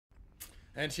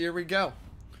And here we go.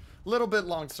 Little bit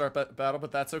long start battle,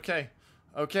 but that's okay.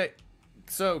 Okay,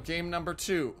 so game number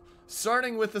 2.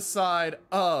 Starting with the side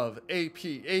of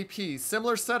AP. AP,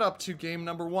 similar setup to game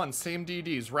number 1. Same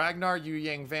DDs, Ragnar, Yu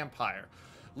Yang, Vampire.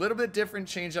 Little bit different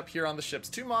change up here on the ships.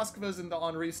 2 Moskvas in the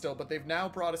Henri still, but they've now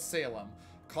brought a Salem.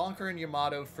 Conquer and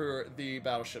Yamato for the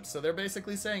battleships. So they're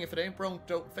basically saying if it ain't broke,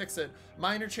 don't fix it.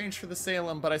 Minor change for the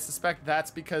Salem, but I suspect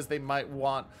that's because they might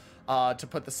want to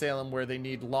put the Salem where they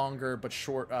need longer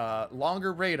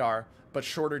radar, but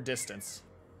shorter distance.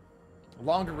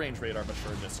 Longer range radar, but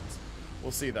shorter distance.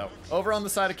 We'll see though. Over on the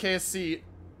side of KSC,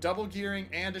 double gearing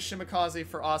and a Shimakaze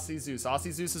for Aussie Zeus.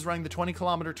 Aussie Zeus is running the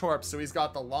 20-kilometer torp, so he's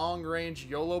got the long-range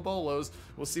YOLO Bolos.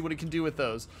 We'll see what he can do with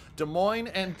those. Des Moines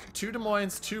and 2 Des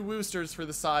Moines, 2 Woosters for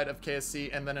the side of KSC,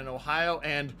 and then an Ohio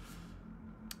and...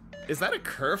 Is that a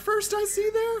Kurfurst I see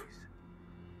there?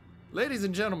 Ladies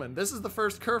and gentlemen, this is the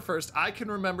first Kurfurst I can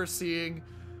remember seeing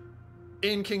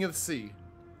in King of the Sea.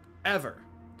 Ever.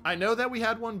 I know that we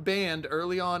had one banned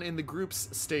early on in the groups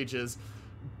stages,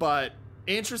 but...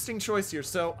 Interesting choice here.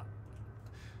 So,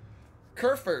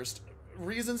 Kurfurst.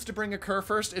 Reasons to bring a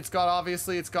Kurfurst. It's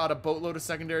got a boatload of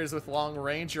secondaries with long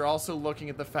range. You're also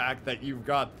looking at the fact that you've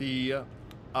got the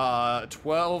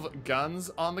 12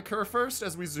 guns on the Kurfurst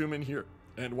as we zoom in here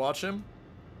and watch him.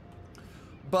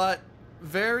 But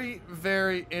very,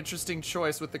 very interesting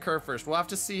choice with the Kurfurst. We'll have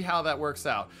to see how that works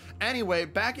out. Anyway,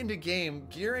 back into game.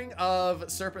 Gearing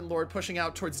of Serpent Lord pushing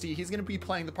out towards D. He's going to be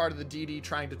playing the part of the DD,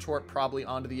 trying to torp probably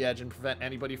onto the edge and prevent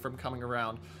anybody from coming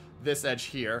around this edge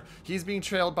here. He's being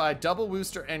trailed by double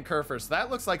Wooster and Kurfurst.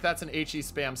 That looks like that's an HE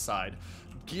spam side.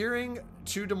 Gearing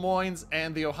to Des Moines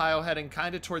and the Ohio heading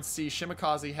kind of towards C.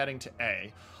 Shimakaze heading to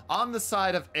A. On the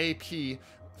side of AP,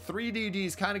 3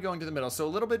 DDs kind of going to the middle, so a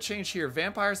little bit change here.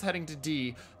 Vampires heading to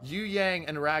D, Yu Yang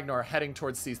and Ragnar heading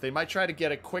towards C. So they might try to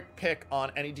get a quick pick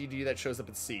on any DD that shows up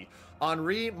at C.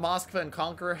 Henri, Moskva, and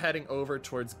Conqueror heading over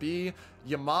towards B.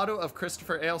 Yamato of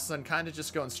Christopher Ailson kind of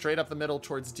just going straight up the middle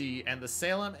towards D, and the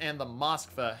Salem and the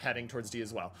Moskva heading towards D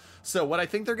as well. So what I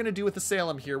think they're going to do with the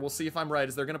Salem here, we'll see if I'm right,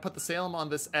 is they're going to put the Salem on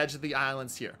this edge of the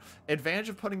islands here. Advantage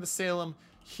of putting the Salem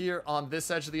here on this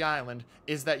edge of the island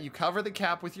is that you cover the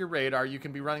cap with your radar. You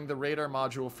can be running the radar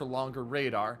module for longer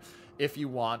radar if you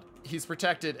want. He's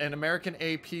protected, and American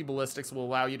AP ballistics will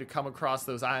allow you to come across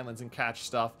those islands and catch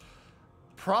stuff.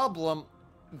 Problem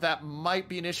that might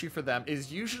be an issue for them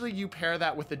is usually you pair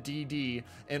that with a DD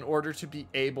in order to be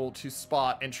able to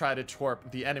spot and try to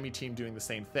torp the enemy team doing the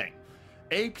same thing.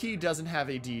 AP doesn't have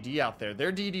a DD out there.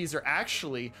 Their DDs are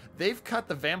actually, they've cut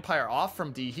the Vampire off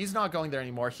from D. He's not going there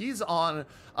anymore. He's on,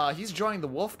 he's joining the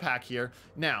Wolf Pack here.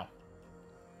 Now,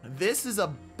 this is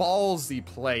a ballsy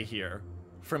play here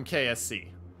from KSC.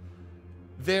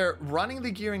 They're running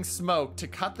the gearing smoke to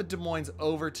cut the Des Moines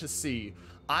over to C.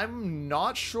 I'm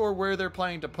not sure where they're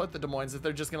planning to put the Des Moines, if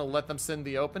they're just going to let them sit in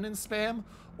the open and spam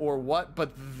or what,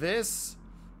 but this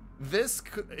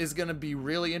is going to be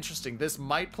really interesting. This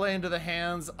might play into the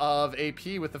hands of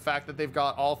AP with the fact that they've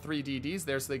got all 3 DDs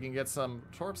there so they can get some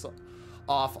torps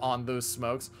off on those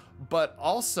smokes. But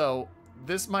also,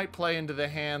 this might play into the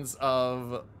hands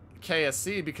of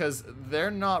KSC because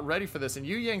they're not ready for this. And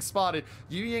Yu Yang spotted.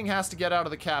 Yu Yang has to get out of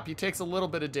the cap. He takes a little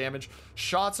bit of damage.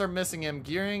 Shots are missing him.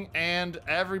 Gearing and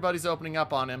everybody's opening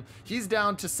up on him. He's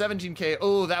down to 17k.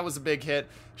 Oh, that was a big hit.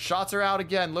 Shots are out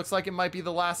again. Looks like it might be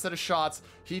the last set of shots.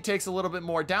 He takes a little bit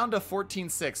more, down to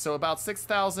 14.6, so about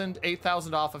 6,000,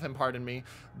 8,000 off of him, pardon me.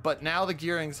 But now the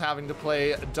Gearing's having to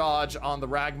play dodge on the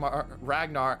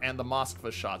Ragnar and the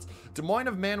Moskva shots. Des Moines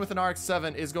of Man with an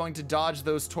RX-7 is going to dodge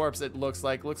those torps, it looks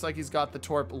like. Looks like he's got the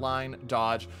torp line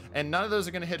dodge, and none of those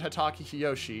are going to hit Hataki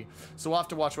Hiyoshi, so we'll have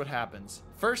to watch what happens.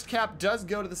 First cap does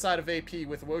go to the side of AP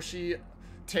with Woshi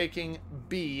taking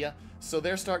B, so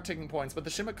they start taking points, but the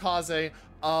Shimakaze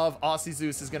of Aussie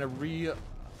Zeus is going to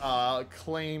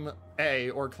claim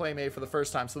A for the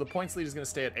first time, so the points lead is going to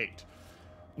stay at 8.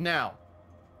 Now,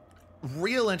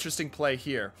 real interesting play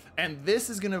here, and this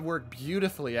is going to work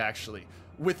beautifully actually.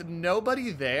 With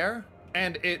nobody there,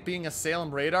 and it being a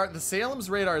Salem radar, the Salem's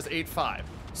radar is 8.5,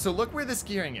 so look where this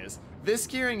gearing is. This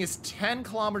gearing is 10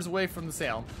 kilometers away from the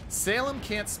Salem. Salem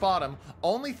can't spot him.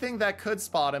 Only thing that could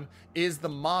spot him is the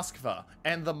Moskva.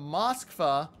 And the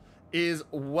Moskva is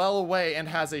well away and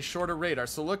has a shorter radar.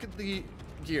 So look at the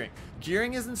gearing.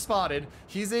 Gearing isn't spotted.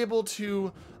 He's able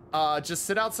to just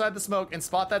sit outside the smoke and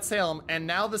spot that Salem. And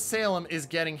now the Salem is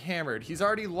getting hammered. He's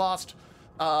already lost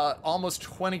almost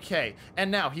 20k.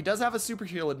 And now, he does have a super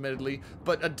heal admittedly,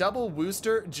 but a double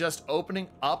Wooster just opening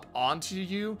up onto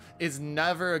you is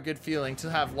never a good feeling to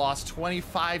have lost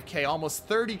 25k, almost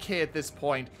 30k at this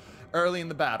point early in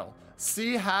the battle.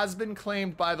 C has been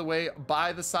claimed, by the way,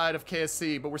 by the side of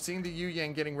KSC, but we're seeing the Yu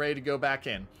Yang getting ready to go back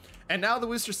in. And now the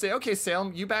Woosters say, okay,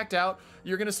 Salem, you backed out.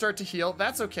 You're going to start to heal.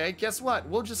 That's okay. Guess what?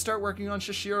 We'll just start working on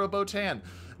Shishiro Botan.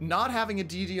 Not having a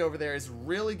DD over there is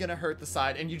really going to hurt the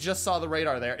side, and you just saw the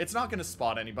radar there. It's not going to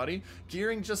spot anybody.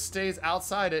 Gearing just stays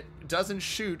outside it, doesn't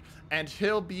shoot, and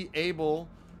he'll be able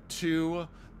to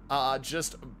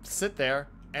just sit there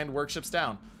and work ships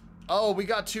down. Oh, we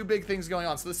got two big things going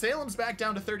on. So the Salem's back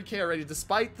down to 30k already,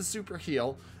 despite the super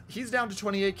heal. He's down to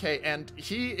 28k, and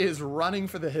he is running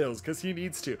for the hills because he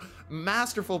needs to.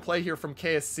 Masterful play here from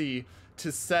KSC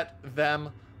to set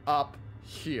them up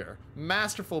here.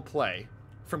 Masterful play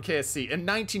from KSC. And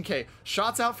 19k.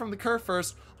 Shots out from the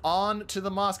Kurfurst on to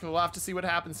the Moscow. We'll have to see what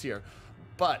happens here.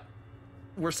 But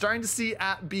we're starting to see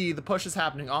at B, the push is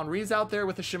happening. Henri's out there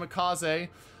with the Shimakaze.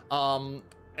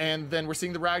 And then we're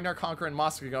seeing the Ragnar, Conqueror, and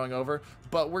Moscow going over.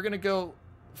 But we're going to go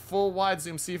full wide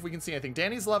zoom, see if we can see anything.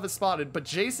 Danny's Love is spotted, but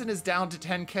Jason is down to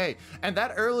 10k. And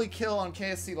that early kill on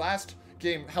KSC last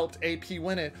game helped AP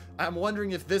win it. I'm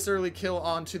wondering if this early kill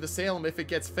onto the Salem, if it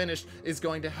gets finished, is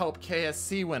going to help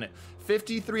KSC win it.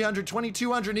 50, 300,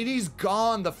 2200, and he's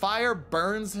gone. The fire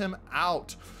burns him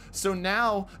out. So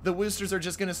now the Woosters are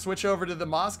just going to switch over to the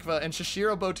Moskva, and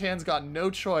Shishiro Botan's got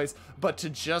no choice but to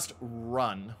just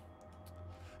run.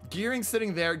 Gearing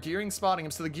sitting there, Gearing spotting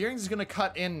him, so the Gearing's going to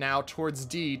cut in now towards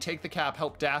D, take the cap,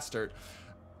 help Dastard.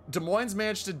 Des Moines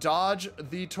managed to dodge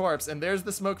the Torps, and there's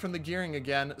the smoke from the Gearing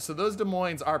again. So those Des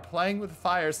Moines are playing with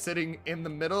fire, sitting in the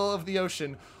middle of the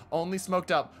ocean, only smoked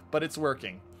up, but it's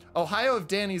working. Ohio of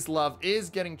Danny's Love is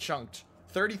getting chunked.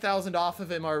 30,000 off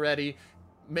of him already.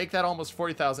 Make that almost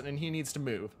 40,000, and he needs to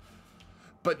move.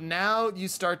 But now you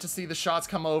start to see the shots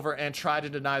come over and try to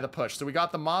deny the push. So we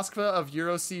got the Moskva of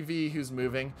Euro CV who's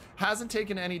moving. Hasn't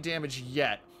taken any damage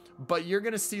yet. But you're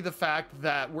going to see the fact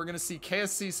that we're going to see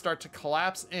KSC start to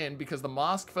collapse in because the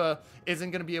Moskva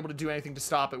isn't going to be able to do anything to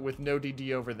stop it with no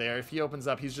DD over there. If he opens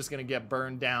up, he's just going to get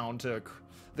burned down to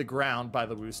the ground by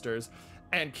the Woosters.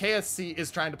 And KSC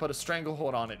is trying to put a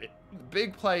stranglehold on it. The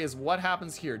big play is what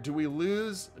happens here. Do we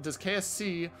lose? Does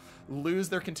KSC lose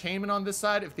their containment on this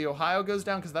side if the Ohio goes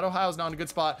down? Because that Ohio's not in a good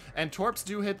spot. And Torps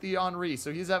do hit the Henri,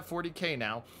 so he's at 40k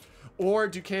now. Or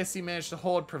do KSC manage to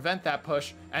hold, prevent that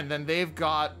push, and then they've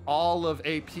got all of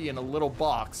AP in a little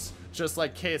box, just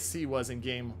like KSC was in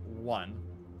game 1.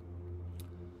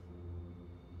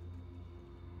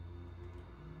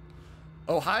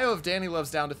 Ohio of Danny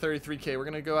Love's down to 33k. We're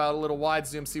going to go out a little wide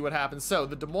zoom, see what happens. So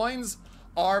the Des Moines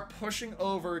are pushing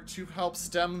over to help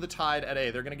stem the tide at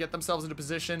A. They're going to get themselves into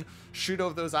position, shoot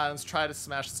over those islands, try to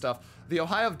smash the stuff. The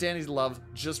Ohio of Danny's Love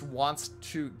just wants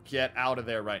to get out of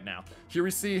there right now. Here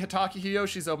we see Hitaki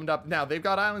Hiyoshi's opened up. Now, they've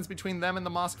got islands between them and the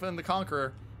Moskva and the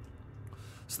Conqueror,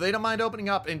 so they don't mind opening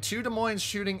up. And 2 Des Moines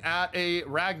shooting at a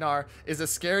Ragnar is a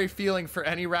scary feeling for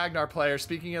any Ragnar player,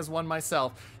 speaking as one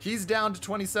myself. He's down to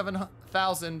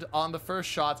 27,000 on the first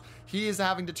shots. He is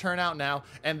having to turn out now,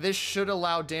 and this should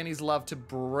allow Danny's Love to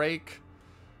break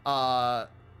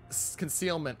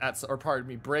concealment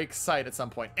break sight at some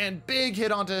point. And big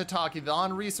hit onto Hitaki. The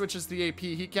Henri switches the AP.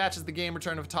 He catches the game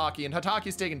return of Hitaki, and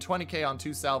Hitaki's taken 20k on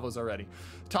 2 salvos already.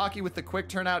 Hitaki with the quick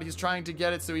turnout. He's trying to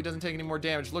get it so he doesn't take any more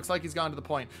damage. Looks like he's gone to the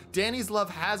point. Danny's Love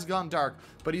has gone dark,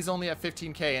 but he's only at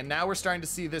 15k, and now we're starting to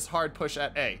see this hard push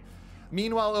at A.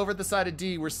 Meanwhile, over at the side of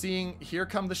D, we're seeing, here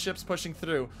come the ships pushing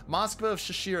through. Moskva of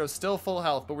Shishiro still full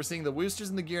health, but we're seeing the Woosters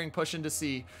and the Gearing push into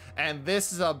C, and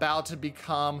this is about to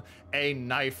become a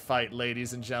knife fight,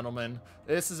 ladies and gentlemen.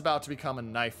 This is about to become a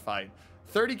knife fight.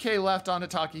 30k left on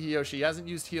Hitaki Hiyoshi. He hasn't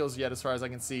used heals yet as far as I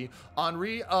can see.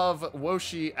 Henri of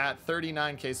Woshi at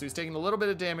 39k, so he's taking a little bit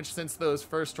of damage since those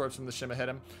first torps from the Shima hit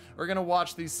him. We're going to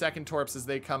watch these second torps as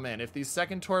they come in. If these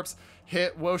second torps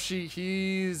hit Woshi,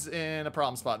 he's in a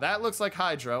problem spot. That looks like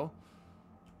Hydro.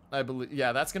 I believe,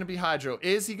 yeah, that's going to be Hydro.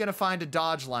 Is he going to find a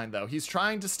dodge line, though? He's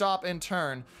trying to stop and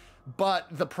turn, but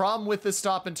the problem with this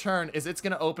stop and turn is it's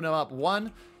going to open him up.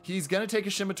 1, he's going to take a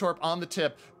Shimmatorp on the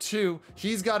tip. 2,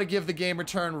 he's got to give the game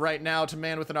return right now to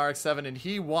man with an RX-7, and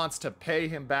he wants to pay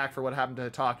him back for what happened to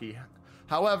Hitaki.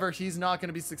 However, he's not going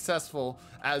to be successful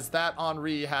as that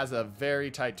Henri has a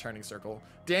very tight turning circle.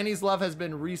 Danny's Love has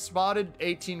been respotted,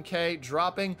 18k,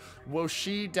 dropping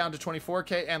Woshi down to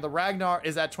 24k, and the Ragnar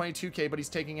is at 22k, but he's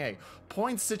taking a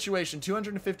points situation.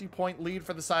 250 point lead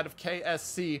for the side of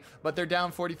KSC, but they're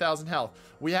down 40,000 health.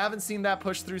 We haven't seen that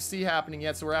push through C happening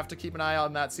yet, so we'll have to keep an eye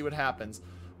on that, see what happens.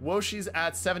 Woshi's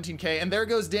at 17k, and there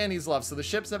goes Danny's Love. So the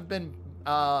ships have been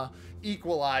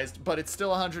equalized, but it's still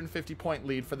a 150 point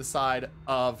lead for the side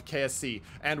of KSC.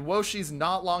 And Woshi's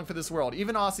not long for this world.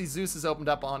 Even Aussie Zeus has opened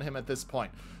up on him at this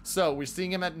point. So we're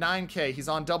seeing him at 9k. He's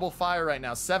on double fire right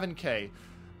now, 7k.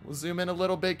 We'll zoom in a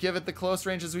little bit, give it the close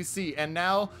range as we see. And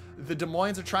now the Des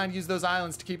Moines are trying to use those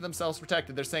islands to keep themselves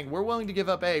protected. They're saying, we're willing to give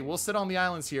up A. We'll sit on the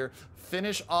islands here,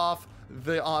 finish off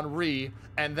the Henri,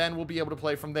 and then we'll be able to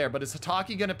play from there. But is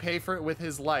Hataki going to pay for it with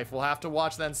his life? We'll have to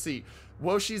watch then see.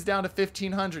 Woshi's down to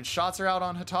 1,500. Shots are out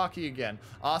on Hataki again.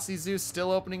 Aussie Zeus still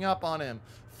opening up on him.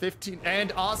 15, and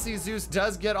Aussie Zeus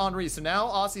does get Henri. So now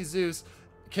Aussie Zeus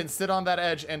can sit on that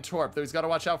edge and torp, though he's got to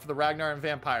watch out for the Ragnar and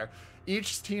Vampire.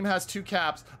 Each team has 2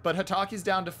 caps, but Hataki's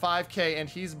down to 5k and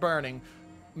he's burning.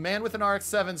 Man with an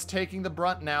RX-7's taking the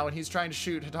brunt now, and he's trying to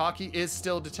shoot. Hataki is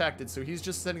still detected, so he's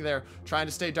just sitting there trying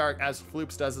to stay dark, as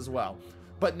Floops does as well.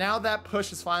 But now that push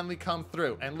has finally come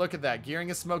through, and look at that. Gearing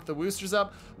has smoked the Woosters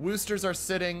up. Woosters are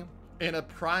sitting in a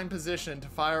prime position to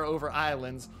fire over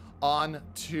islands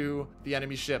onto the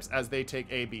enemy ships as they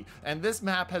take AB. And this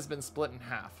map has been split in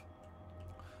half.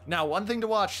 Now, one thing to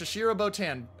watch, Shashiro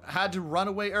Botan had to run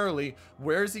away early.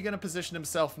 Where is he going to position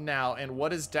himself now, and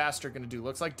what is Dastard going to do?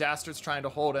 Looks like Dastard's trying to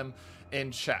hold him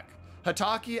in check.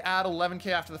 Hataki at 11k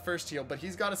after the first heal, but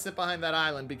he's got to sit behind that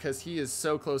island because he is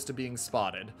so close to being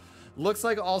spotted. Looks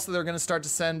like also they're going to start to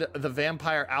send the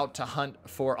Vampire out to hunt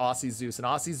for Aussie Zeus, and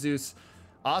Aussie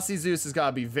Zeus has got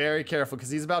to be very careful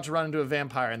because he's about to run into a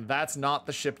Vampire, and that's not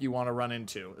the ship you want to run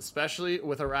into, especially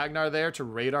with a Ragnar there to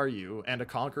radar you and a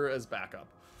Conqueror as backup.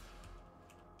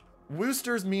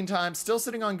 Woosters, meantime, still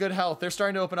sitting on good health. They're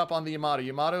starting to open up on the Yamato.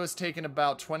 Yamato has taken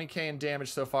about 20k in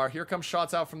damage so far. Here come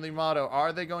shots out from the Yamato.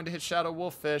 Are they going to hit Shadow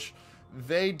Wolffish?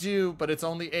 They do, but it's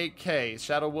only 8k.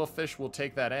 Shadow Wolffish will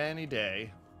take that any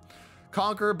day.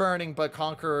 Conqueror burning, but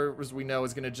Conqueror, as we know,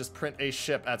 is going to just print a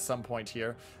ship at some point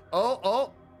here.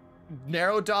 Oh,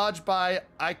 narrow dodge by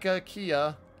Ika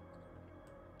Kia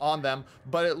on them,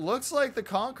 but it looks like the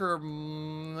Conqueror,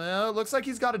 looks like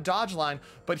he's got a dodge line,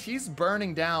 but he's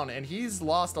burning down and he's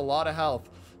lost a lot of health.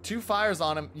 2 fires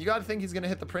on him. You got to think he's going to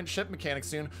hit the print ship mechanic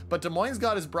soon, but Des Moines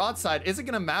got his broadside. Is it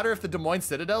going to matter if the Des Moines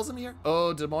Citadels him here?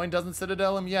 Oh, Des Moines doesn't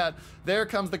Citadel him yet. There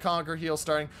comes the Conqueror heal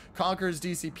starting. Conqueror's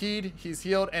DCP'd, he's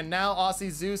healed, and now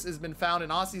Aussie Zeus has been found,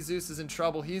 and Aussie Zeus is in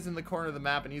trouble. He's in the corner of the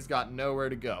map and he's got nowhere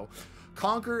to go.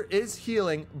 Conqueror is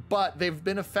healing, but they've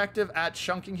been effective at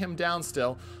chunking him down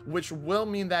still, which will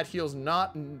mean that heal's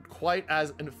not quite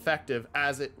as effective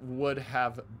as it would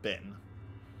have been.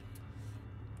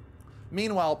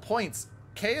 Meanwhile, points.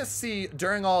 KSC,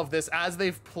 during all of this, as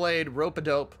they've played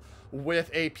rope-a-dope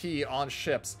with AP on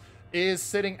ships, is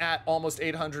sitting at almost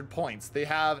 800 points. They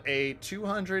have a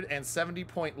 270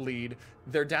 point lead.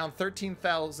 They're down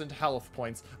 13,000 health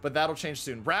points, but that'll change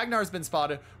soon. Ragnar's been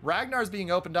spotted. Ragnar's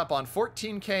being opened up on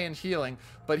 14k in healing,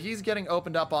 but he's getting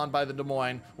opened up on by the Des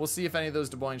Moines. We'll see if any of those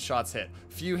Des Moines shots hit.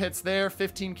 Few hits there,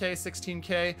 15k,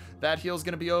 16k. That heal's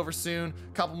gonna be over soon.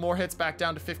 Couple more hits back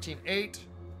down to 15.8.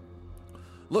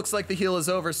 Looks like the heal is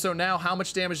over, so now how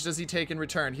much damage does he take in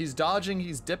return? He's dodging,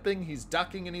 he's dipping, he's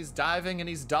ducking, and he's diving, and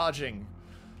he's dodging.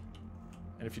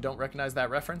 And if you don't recognize that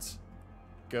reference,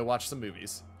 go watch some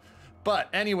movies. But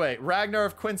anyway, Ragnar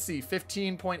of Quincy,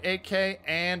 15.8k,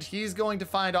 and he's going to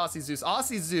find Aussie Zeus.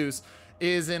 Aussie Zeus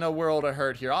is in a world of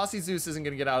hurt here. Aussie Zeus isn't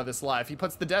going to get out of this alive. He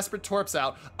puts the Desperate Torps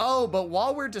out. Oh, but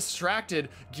while we're distracted,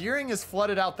 Gearing has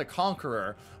flooded out the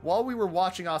Conqueror. While we were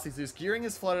watching Aussie Zeus, Gearing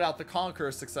has flooded out the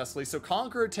Conqueror successfully. So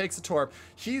Conqueror takes a Torp.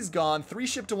 He's gone. 3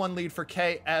 ship to 1 lead for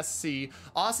KSC.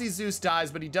 Aussie Zeus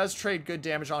dies, but he does trade good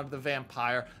damage onto the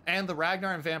Vampire. And the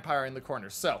Ragnar and Vampire are in the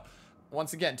corner. So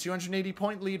once again, 280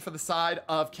 point lead for the side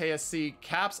of KSC.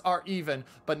 Caps are even,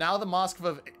 but now the Moskva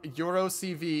of Euro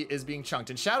CV is being chunked.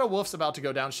 And Shadow Wolf's about to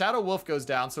go down. Shadow Wolf goes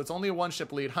down, so it's only a 1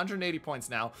 ship lead, 180 points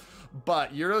now.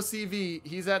 But Euro CV,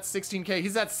 he's at 16k.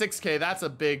 He's at 6k. That's a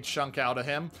big chunk out of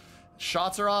him.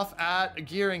 Shots are off at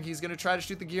Gearing. He's going to try to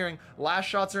shoot the Gearing. Last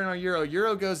shots are in our Euro.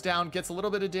 Euro goes down, gets a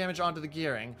little bit of damage onto the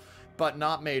Gearing, but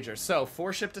not major. So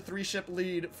 4 ship to 3 ship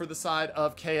lead for the side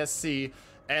of KSC.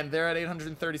 And they're at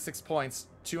 836 points,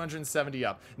 270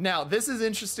 up. Now, this is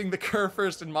interesting. The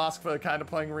Kurfurst and Moskva kind of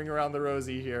playing ring around the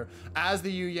rosy here as the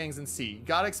Yu Yangs in C. You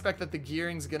gotta expect that the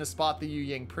Gearing's gonna spot the Yu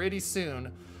Yang pretty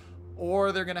soon,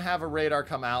 or they're gonna have a radar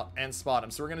come out and spot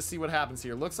him. So we're gonna see what happens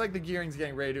here. Looks like the Gearing's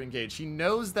getting ready to engage. He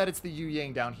knows that it's the Yu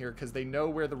Yang down here because they know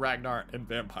where the Ragnar and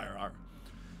Vampire are.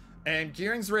 And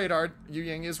Gearing's radar, Yu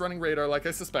Yang is running radar like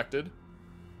I suspected.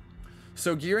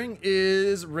 So Gearing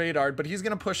is radared, but he's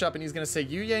going to push up and he's going to say,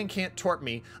 Yu Yang can't torp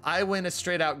me. I win a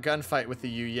straight out gunfight with the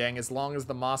Yu Yang as long as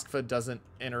the Moskva doesn't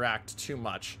interact too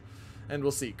much. And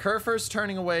we'll see. Kurfurst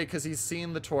turning away because he's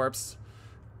seen the torps.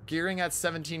 Gearing at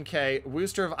 17k.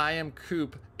 Wooster of I Am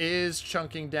Coop is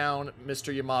chunking down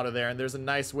Mr. Yamato there, and there's a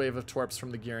nice wave of torps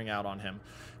from the gearing out on him.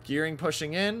 Gearing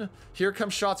pushing in. Here come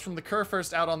shots from the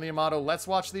Kurfurst out on the Yamato. Let's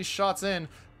watch these shots in.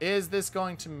 Is this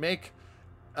going to make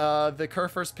the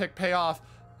Kurfurst pick pay off?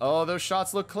 Oh, those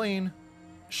shots look clean.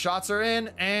 Shots are in,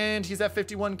 and he's at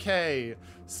 51k.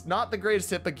 It's not the greatest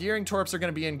hit, but Gearing torps are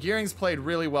going to be in. Gearing's played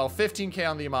really well. 15k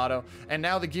on the Yamato, and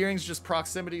now the Gearing's just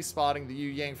proximity spotting the Yu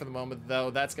Yang for the moment,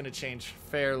 though that's going to change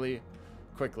fairly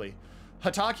quickly.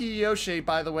 Hataki Yoshi,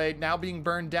 by the way, now being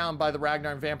burned down by the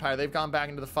Ragnar and Vampire. They've gone back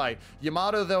into the fight.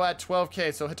 Yamato, though, at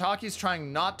 12k, so Hataki's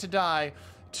trying not to die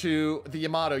to the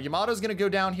Yamato. Yamato's gonna go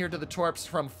down here to the torps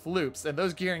from Floops, and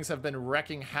those gearings have been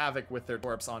wrecking havoc with their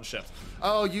torps on ships.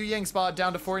 Oh, Yu Yang spot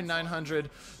down to 4,900.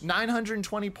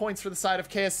 920 points for the side of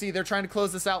KSC. They're trying to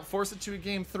close this out, force it to a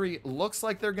game 3. Looks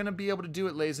like they're gonna be able to do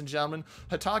it, ladies and gentlemen.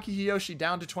 Hataki Hiyoshi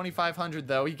down to 2,500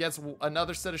 though. He gets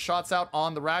another set of shots out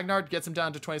on the Ragnar, gets him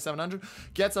down to 2,700.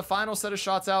 Gets a final set of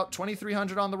shots out,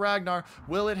 2,300 on the Ragnar.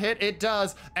 Will it hit? It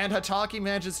does, and Hataki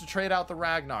manages to trade out the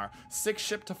Ragnar. 6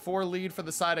 ship to 4 lead for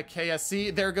the side of KSC.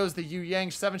 There goes the Yu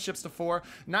Yang, 7 ships to 4,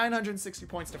 960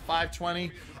 points to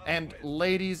 520. And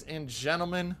ladies and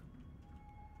gentlemen,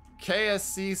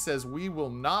 KSC says we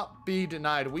will not be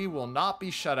denied. We will not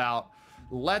be shut out.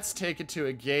 Let's take it to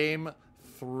a game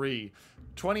 3.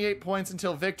 28 points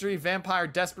until victory. Vampire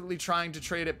desperately trying to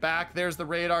trade it back. There's the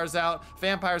radars out.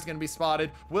 Vampire's going to be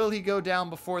spotted. Will he go down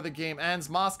before the game ends?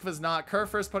 Moskva's not.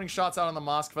 Kurfurst putting shots out on the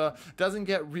Moskva. Doesn't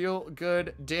get real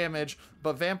good damage,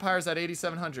 but Vampire's at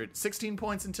 8,700. 16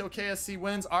 points until KSC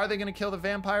wins. Are they going to kill the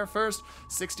Vampire first?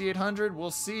 6,800.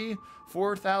 We'll see.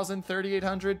 4,000,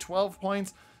 3,800, 12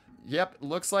 points. Yep,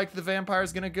 looks like the Vampire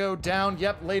is going to go down.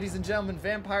 Yep, ladies and gentlemen,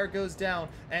 Vampire goes down.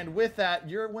 And with that,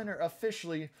 your winner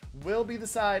officially will be the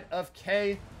side of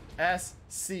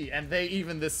KSC. And they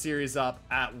even this series up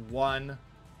at 1-1.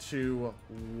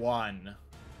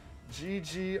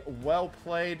 GG, well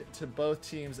played to both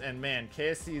teams. And man,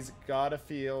 KSC's got to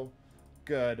feel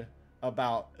good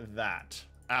about that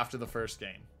after the first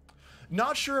game.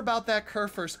 Not sure about that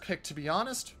Kurfurst pick, to be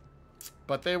honest.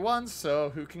 But they won, so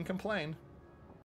who can complain?